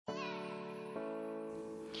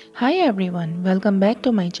Hi everyone, welcome back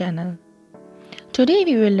to my channel. Today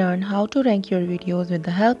we will learn how to rank your videos with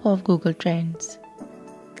the help of Google Trends.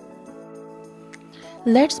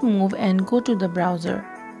 Let's move and go to the browser.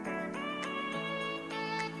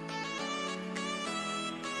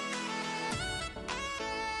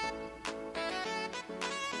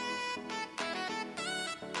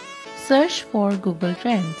 Search for Google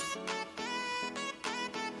Trends.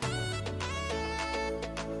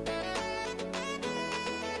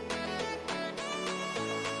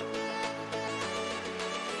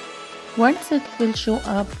 Once it will show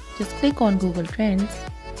up, just click on Google Trends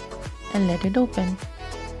and let it open.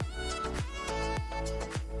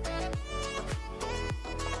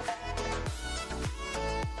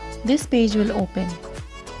 This page will open.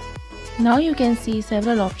 Now you can see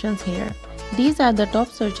several options here. These are the top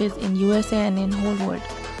searches in USA and in whole world.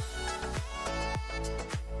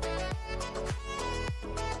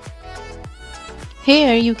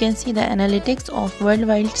 Here you can see the analytics of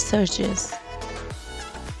worldwide searches.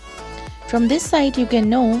 From this site you can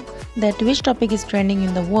know that which topic is trending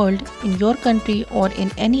in the world, in your country or in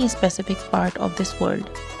any specific part of this world.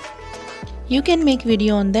 You can make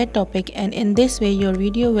video on that topic, and in this way your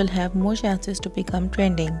video will have more chances to become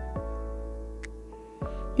trending.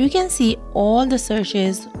 You can see all the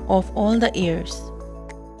searches of all the years.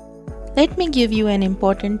 Let me give you an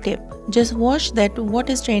important tip. Just watch that what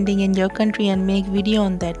is trending in your country and make video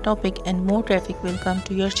on that topic, and more traffic will come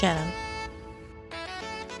to your channel.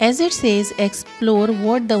 As it says, explore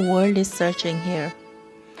what the world is searching here.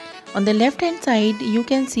 On the left hand side you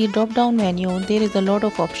can see drop down menu. There is a lot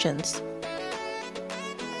of options.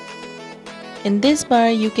 In this bar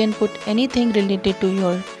you can put anything related to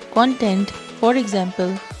your content. For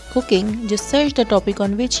example, cooking. Just search the topic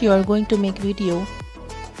on which you are going to make video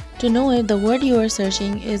to know if the word you are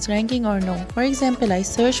searching is ranking or no. For example, I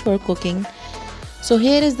search for cooking. So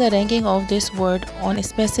here is the ranking of this word on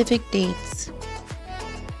specific dates.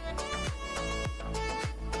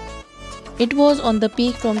 It was on the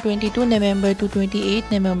peak from 22 November to 28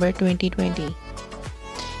 November 2020.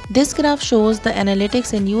 This graph shows the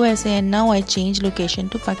analytics in USA, and now I change location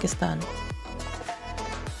to Pakistan.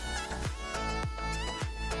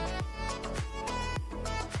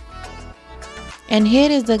 And here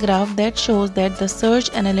is the graph that shows that the search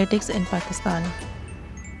analytics in Pakistan.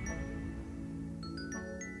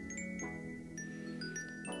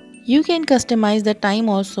 You can customize the time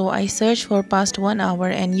also. I search for past 1 hour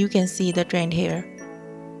and you can see the trend here.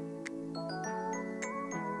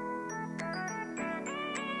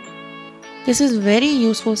 This is very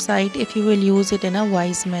useful site if you will use it in a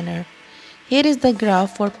wise manner. Here is the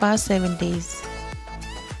graph for past 7 days.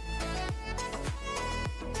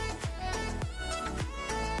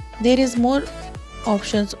 There is more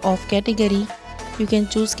options of category. You can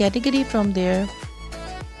choose category from there.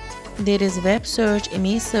 There is web search,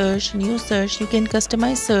 image search, news search. You can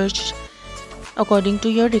customize search according to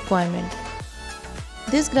your requirement.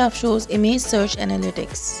 This graph shows image search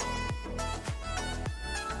analytics.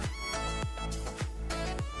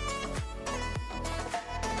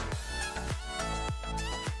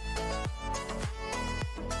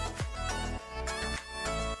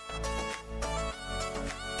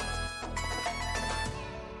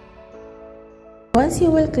 Once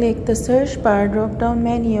you will click the search bar drop down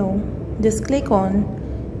menu, just click on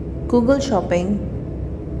Google Shopping.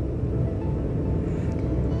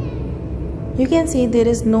 You can see there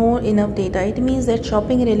is no enough data. It means that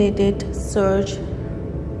shopping related search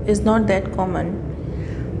is not that common.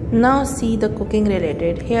 Now see the cooking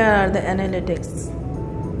related. Here are the analytics.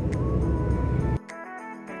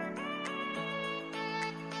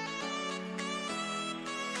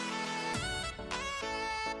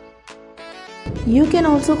 You can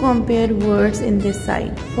also compare words in this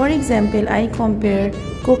site. For example, I compare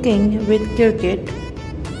cooking with cricket.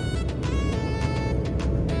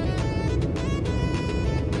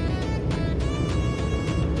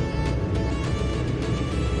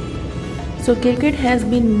 So cricket has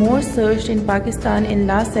been more searched in Pakistan in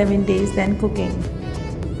last 7 days than cooking.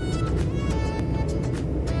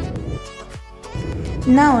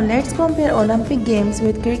 Now let's compare Olympic Games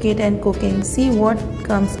with cricket and cooking. See what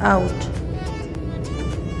comes out.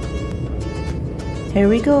 Here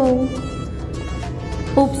we go.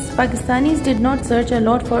 Oops, Pakistanis did not search a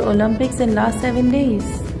lot for Olympics in last 7 days.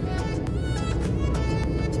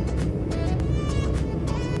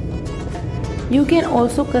 You can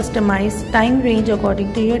also customize time range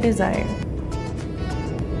according to your desire.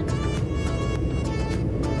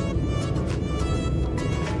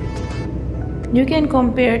 You can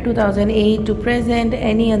compare 2008 to present,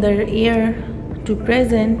 any other year to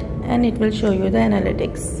present, and it will show you the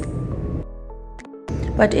analytics.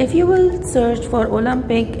 But if you will search for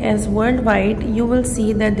Olympic as worldwide, you will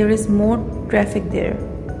see that there is more traffic there.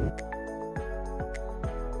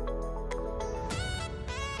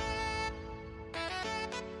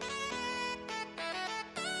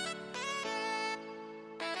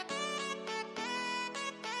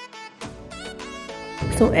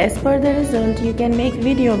 So as per the result, you can make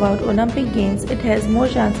video about Olympic Games. It has more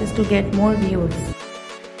chances to get more views.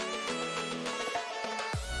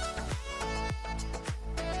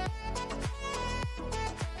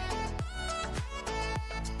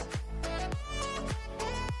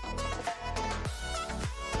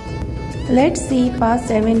 Let's see past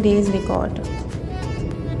 7 days record.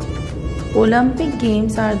 Olympic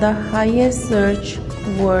Games are the highest search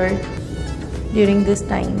word during this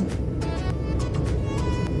time.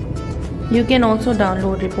 You can also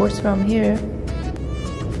download reports from here.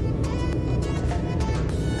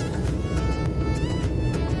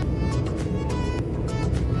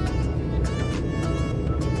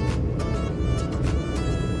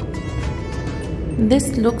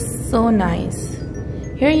 This looks so nice.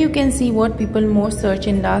 Here you can see what people most search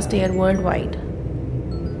in last year worldwide.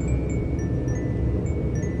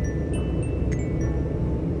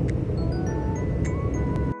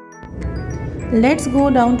 Let's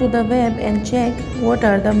go down to the web and check what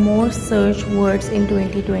are the most searched words in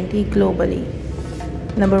 2020 globally.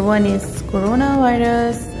 Number 1 is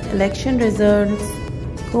coronavirus, election results,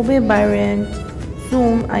 Kobe Bryant,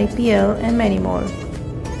 Zoom, IPL, and many more.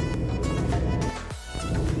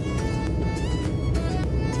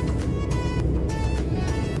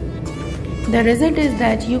 The result is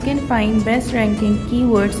that you can find best ranking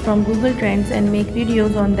keywords from Google Trends and make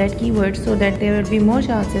videos on that keyword so that there will be more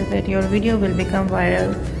chances that your video will become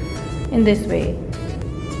viral in this way.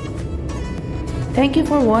 Thank you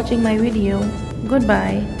for watching my video.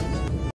 Goodbye.